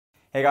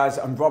Hey guys,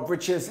 I'm Rob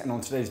Richards, and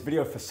on today's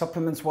video for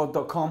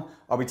supplementsworld.com,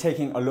 I'll be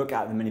taking a look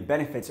at the many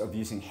benefits of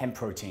using hemp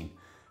protein.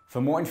 For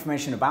more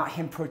information about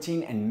hemp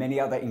protein and many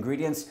other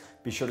ingredients,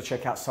 be sure to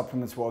check out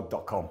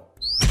supplementsworld.com.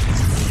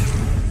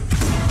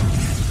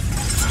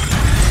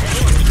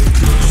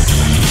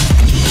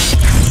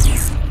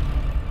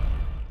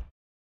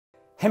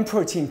 Hemp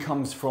protein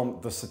comes from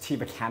the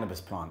sativa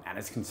cannabis plant and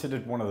is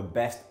considered one of the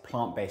best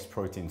plant-based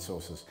protein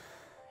sources.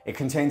 It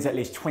contains at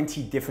least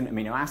 20 different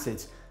amino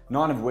acids,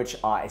 none of which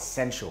are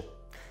essential.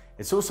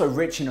 It's also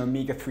rich in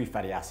omega-3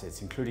 fatty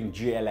acids, including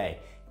GLA,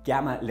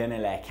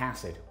 gamma-linolenic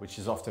acid, which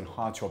is often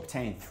hard to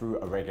obtain through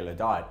a regular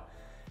diet.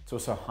 It's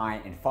also high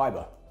in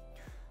fiber.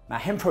 Now,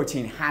 hemp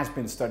protein has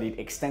been studied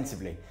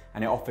extensively,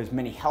 and it offers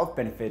many health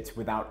benefits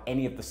without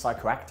any of the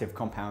psychoactive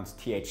compounds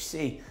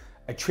THC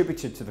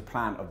attributed to the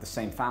plant of the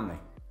same family.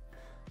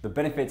 The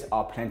benefits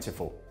are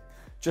plentiful.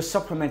 Just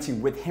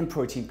supplementing with hemp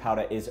protein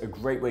powder is a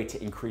great way to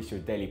increase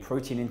your daily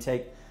protein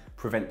intake,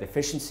 prevent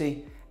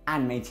deficiency,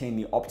 and maintain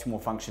the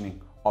optimal functioning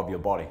of your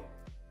body.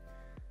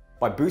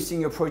 By boosting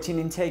your protein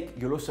intake,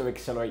 you'll also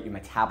accelerate your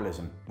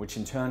metabolism, which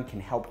in turn can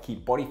help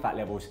keep body fat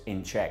levels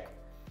in check.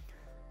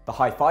 The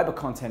high fiber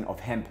content of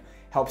hemp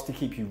helps to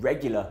keep you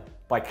regular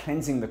by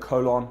cleansing the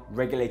colon,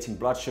 regulating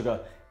blood sugar,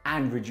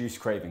 and reduce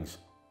cravings.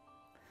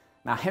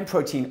 Now, hemp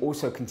protein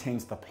also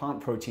contains the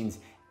plant proteins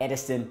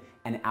edestin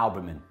and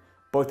albumin,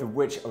 both of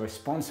which are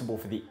responsible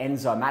for the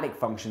enzymatic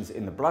functions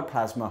in the blood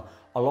plasma,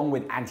 along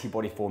with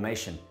antibody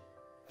formation.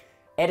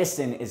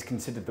 Edestin is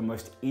considered the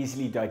most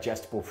easily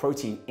digestible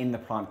protein in the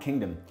plant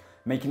kingdom,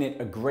 making it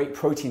a great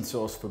protein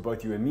source for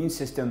both your immune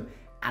system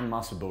and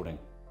muscle building.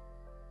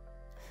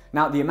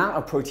 Now, the amount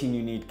of protein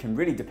you need can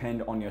really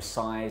depend on your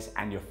size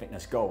and your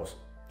fitness goals.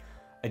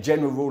 A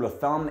general rule of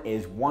thumb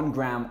is 1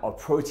 gram of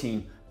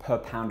protein per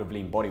pound of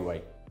lean body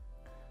weight.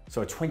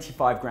 So a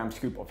 25-gram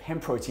scoop of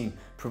hemp protein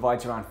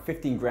provides around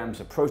 15 grams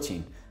of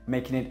protein,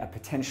 making it a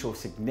potential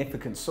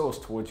significant source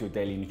towards your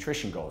daily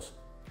nutrition goals.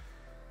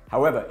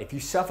 However, if you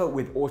suffer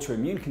with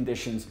autoimmune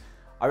conditions,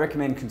 I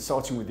recommend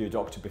consulting with your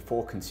doctor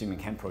before consuming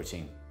hemp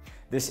protein.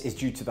 This is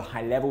due to the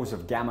high levels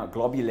of gamma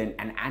globulin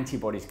and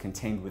antibodies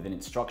contained within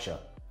its structure.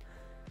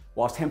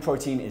 Whilst hemp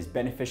protein is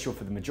beneficial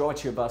for the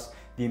majority of us,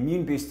 the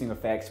immune boosting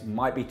effects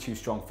might be too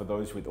strong for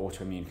those with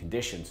autoimmune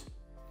conditions.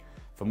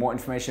 For more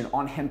information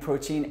on hemp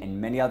protein and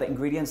many other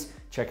ingredients,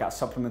 check out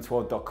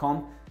supplementsworld.com.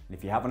 And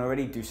if you haven't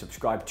already, do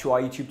subscribe to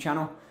our YouTube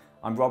channel.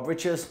 I'm Rob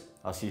Richards.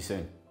 I'll see you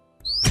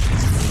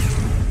soon.